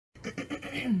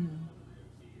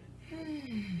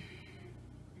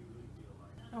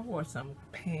I wore some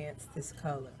pants this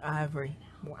color, ivory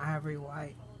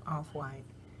white, off-white.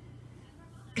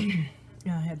 I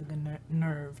had the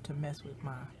nerve to mess with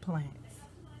my plants.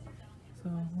 So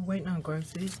we're waiting on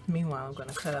groceries. Meanwhile, I'm going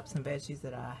to cut up some veggies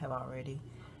that I have already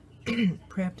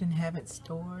prepped and haven't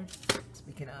stored.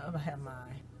 Speaking of, I have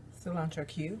my cilantro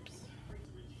cubes.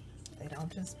 They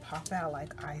don't just pop out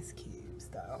like ice cubes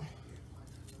though.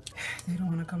 They don't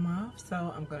want to come off,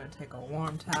 so I'm going to take a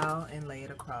warm towel and lay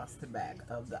it across the back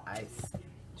of the ice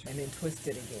and then twist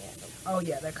it again. Oh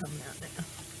yeah, they're coming out now.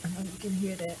 I know you can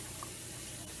hear that.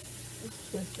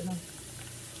 Just twisting them.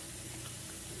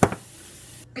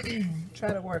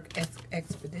 Try to work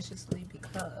expeditiously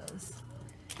because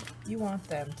you want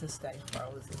them to stay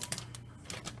frozen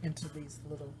into these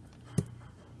little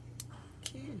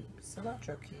cubes,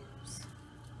 cilantro cubes.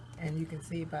 And you can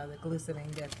see by the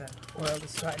glistening that the oil is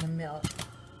starting to melt.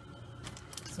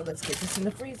 So let's get this in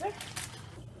the freezer.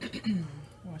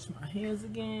 Wash my hands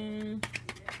again.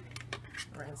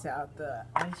 Rinse out the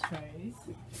ice trays.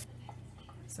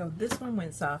 So this one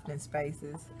went soft in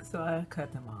spaces, so I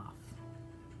cut them off.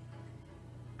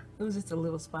 It was just a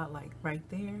little spot like right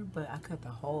there, but I cut the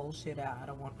whole shit out. I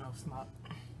don't want no smoke.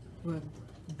 But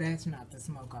that's not the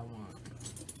smoke I want.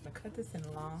 I cut this in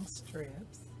long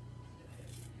strips.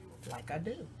 Like I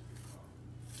do.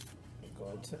 I'm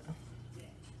going to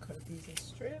cut these in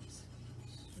strips,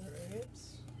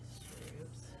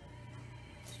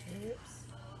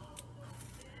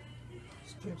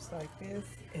 strips like this,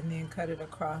 and then cut it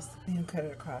across,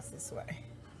 this way.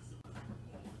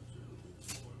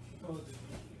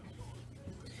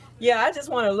 Yeah, I just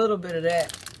want a little bit of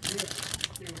that.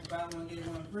 Yeah, buy one get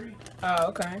one free. Oh,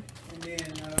 okay. And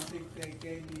then I think they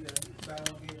gave me the buy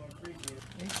one get one free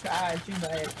gift. They tried you,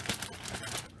 but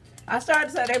I started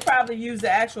to say they probably use the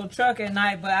actual truck at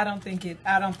night, but I don't think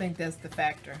that's the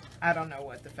factor. I don't know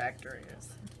what the factor is.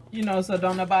 You know, so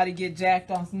don't nobody get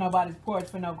jacked on nobody's porch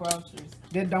for no groceries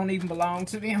that don't even belong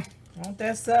to them. Won't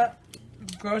that suck?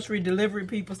 Grocery delivery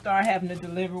people start having to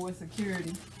deliver with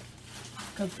security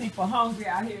because people hungry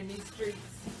out here in these streets.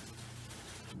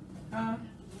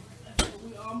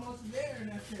 We almost there,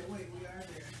 and I said, wait, we are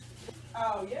there.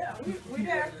 Oh yeah, we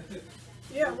there.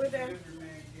 Yeah, we're there.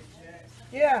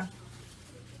 Yeah. Yeah,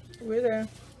 we're there.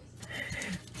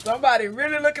 Somebody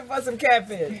really looking for some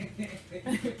catfish.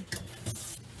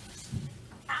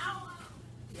 Ow!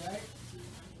 Right?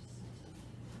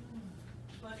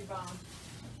 Funny bone.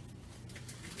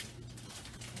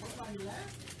 Nobody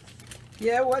laughed?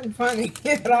 Yeah, it wasn't funny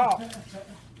at all.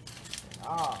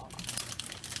 Oh.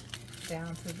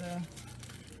 Down to the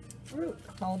root,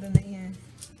 holding the end.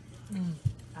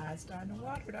 Eyes starting to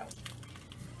water though.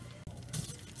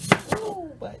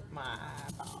 Ooh, but my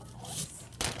balls.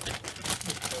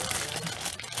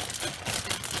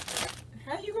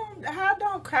 How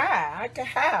don't cry?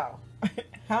 How?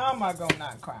 How am I gonna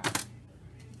not cry?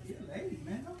 Get lady,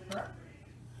 man, don't cry.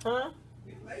 Huh?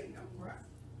 Get lady, don't cry.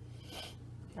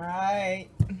 Alright.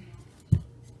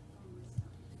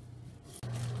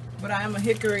 But I am a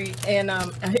hickory and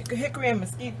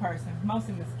mesquite person.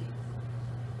 Mostly mesquite.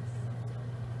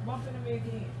 Bump into me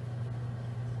again.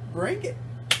 Bring it.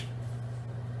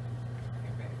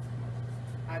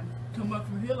 I come up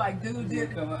from here like dude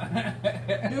did. Come on.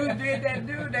 Dude did that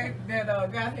dude that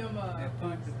got him That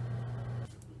punked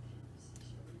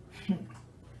him.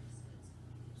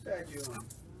 What's that you on?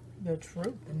 the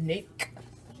truth, Nick.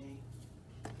 G.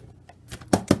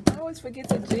 I always forget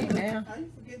the G now. How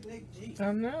you forget Nick G?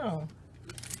 I know.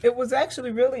 It was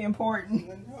actually really important.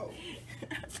 I know.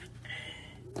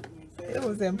 It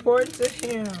was important to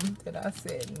him that I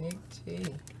said Nick G.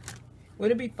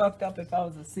 Would it be fucked up if I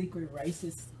was a secret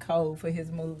racist code for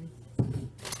his movie?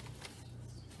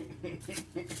 That would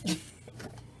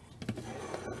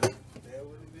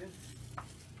have been.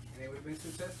 And it would have been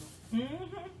successful.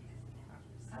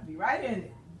 I'd be right in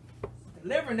it.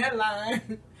 Delivering that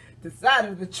line. The side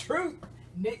of the truth.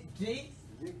 Nick G.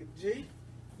 Nick G.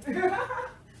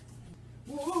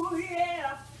 Ooh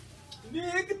yeah.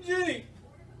 Nick G.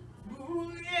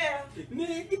 Ooh yeah.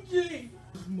 Nick G.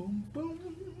 Boom, boom.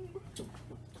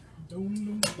 Boom,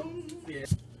 boom, boom. Yeah.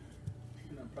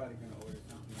 And I'm probably going to order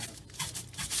something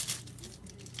else.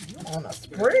 You on a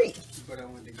spree. But I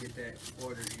wanted to get that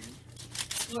order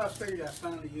in. Well, I figured I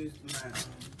finally used my,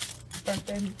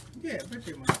 Birthday. yeah,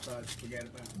 birthday money, so I just forgot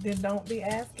about it. Then don't be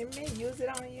asking me. Use it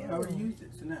on you. I already used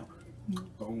it, so now.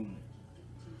 Boom.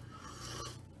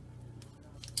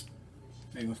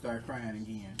 They're going to start crying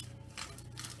again.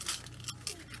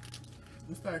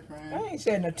 Let's start crying. I ain't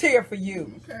shedding a tear for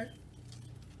you. Okay.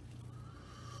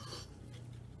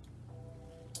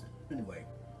 Anyway,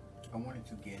 I wanted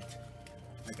to get,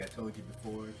 like I told you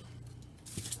before.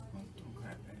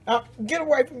 Get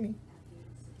away from me.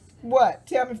 What?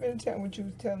 Tell me what you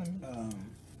was telling me.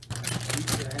 We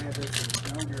used to have as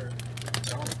a younger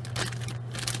adult.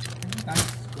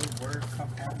 Nice, good work, come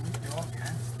out, we do all kinds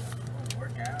of stuff. Go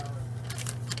work out,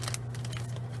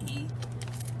 eat.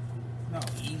 No,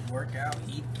 eat, work out,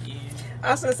 eat again.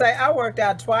 I was gonna say I worked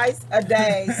out twice a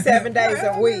day, 7 days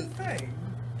a week,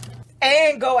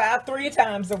 and go out 3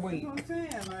 times a week. That's what I'm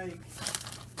saying, like.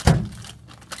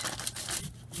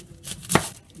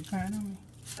 You crying on me?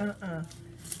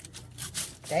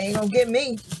 They ain't gonna get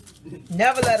me.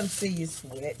 Never let them see you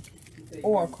sweat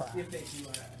or cry. If they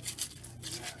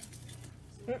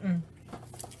do,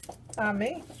 Not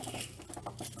me.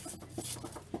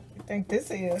 You think this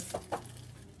is?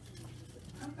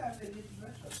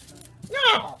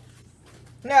 No.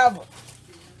 Never.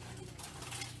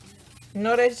 You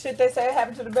know that shit they say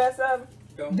happened to the best of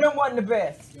them? Them wasn't the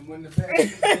best. Them wasn't the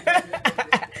best.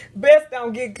 Best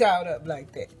don't get caught up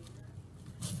like that.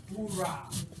 Hoorah.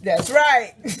 That's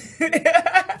right.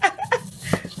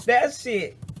 That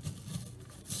shit.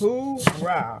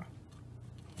 Hoorah.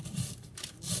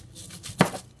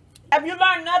 Have you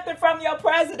learned nothing from your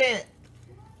president?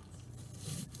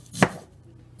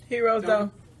 Heroes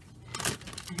don't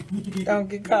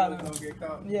get caught up. Don't get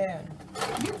caught. Yeah.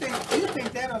 You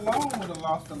think that alone would have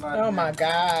lost a lot of Oh my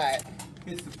God.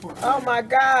 his support? Oh my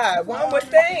God. One would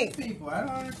think. People. I don't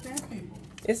understand people.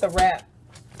 It's a wrap.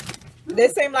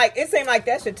 It seemed like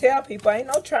that should tell people ain't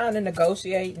no trying to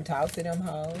negotiate and talk to them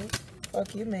hoes.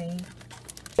 Fuck you mean.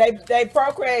 They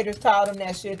procreators taught them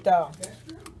that shit though.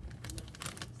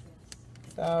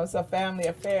 So it's a family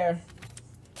affair.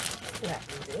 Like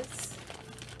this.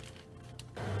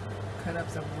 Cut up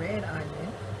some red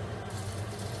onion.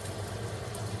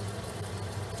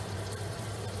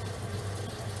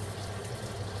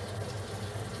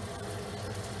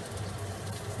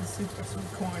 The super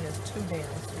sweet corn is too damn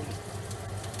sweet.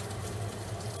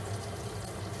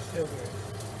 Sugars.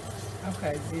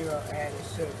 Okay, 0 added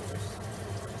sugars.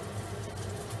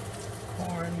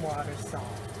 Corn, water, salt.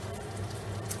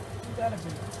 You gotta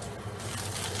be.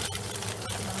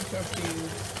 Nacho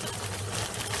cubes.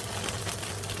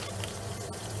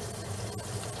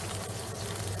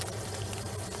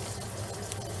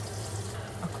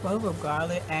 A clove of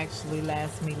garlic actually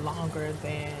lasts me longer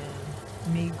than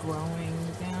me growing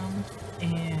them,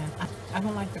 and I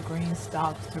don't like the green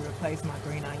stalks to replace my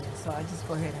green onions, so I just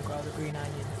go ahead and grow the green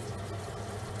onions.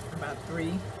 About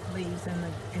 3 leaves in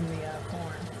the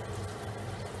corn.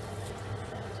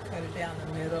 Cut it down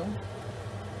the middle.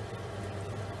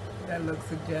 That looks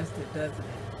suggested, doesn't it?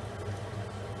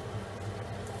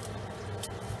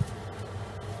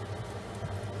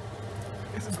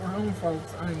 It's a grown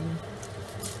folks onion.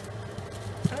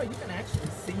 Oh, you can actually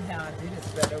see how I do this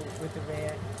better with the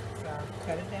red. So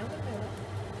cut it down the middle.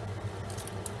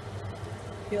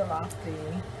 Peel off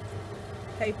the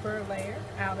paper layer,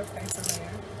 outer paper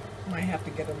layer. Might have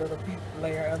to get a little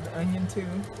layer of the onion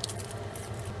too.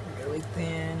 Really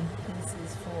thin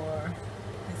pieces for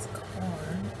this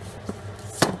corn.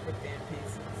 Super thin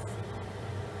pieces.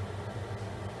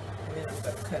 And then I'm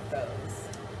going to cut those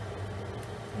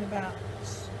in about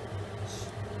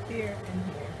here and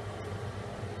here.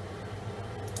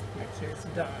 Make sure it's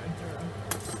done through.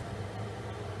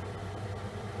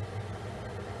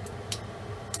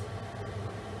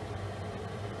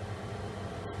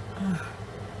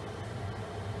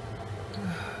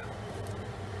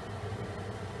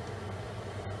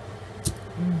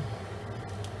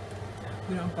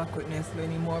 We don't fuck with Nestle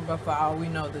anymore, but for all we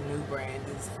know, the new brand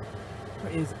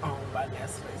is owned by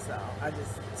Nestle, so I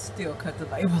just still cut the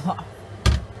label off.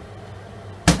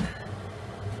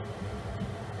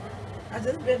 I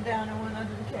just bent down and went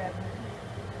under the cabinet.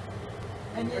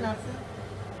 And then I said,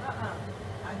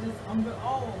 I'm the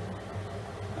old.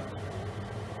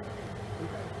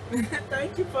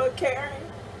 Thank you for caring.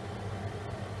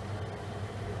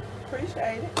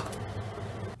 Appreciate it.